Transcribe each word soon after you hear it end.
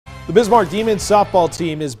The Bismarck Demons softball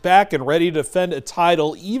team is back and ready to defend a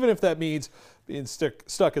title, even if that means being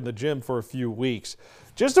stuck in the gym for a few weeks.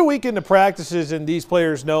 Just a week into practices, and these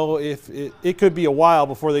players know if it could be a while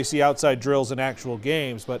before they see outside drills and actual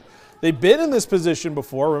games. But they've been in this position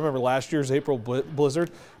before. Remember last year's April blizzard,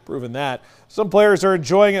 proving that. Some players are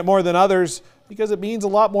enjoying it more than others because it means a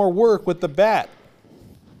lot more work with the bat.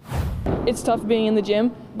 It's tough being in the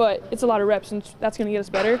gym, but it's a lot of reps, and that's going to get us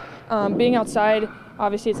better. Being outside,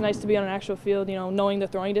 obviously it's nice to be on an actual field, knowing the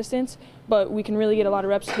throwing distance, but we can really get a lot of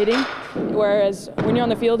reps hitting, whereas when you're on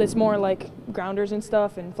the field, it's more like grounders and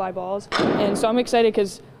stuff and fly balls. And so I'm excited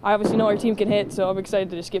because I obviously know our team can hit, so I'm excited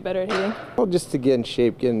to just get better at hitting. Well, just to get in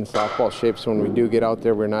shape, get in softball shape, so when we do get out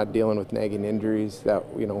there, we're not dealing with nagging injuries that,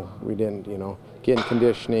 we didn't, get in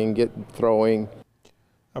conditioning, get throwing.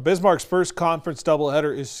 Now, Bismarck's first conference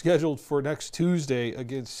doubleheader is scheduled for next Tuesday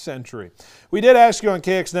against Century. We did ask you on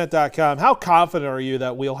KXNet.com, how confident are you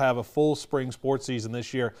that we'll have a full spring sports season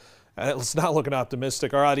this year? It's not looking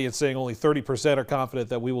optimistic. Our audience saying only 30% are confident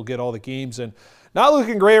that we will get all the games in. Not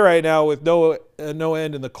looking great right now with no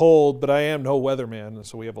end in the cold, but I am no weatherman,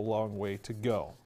 so we have a long way to go.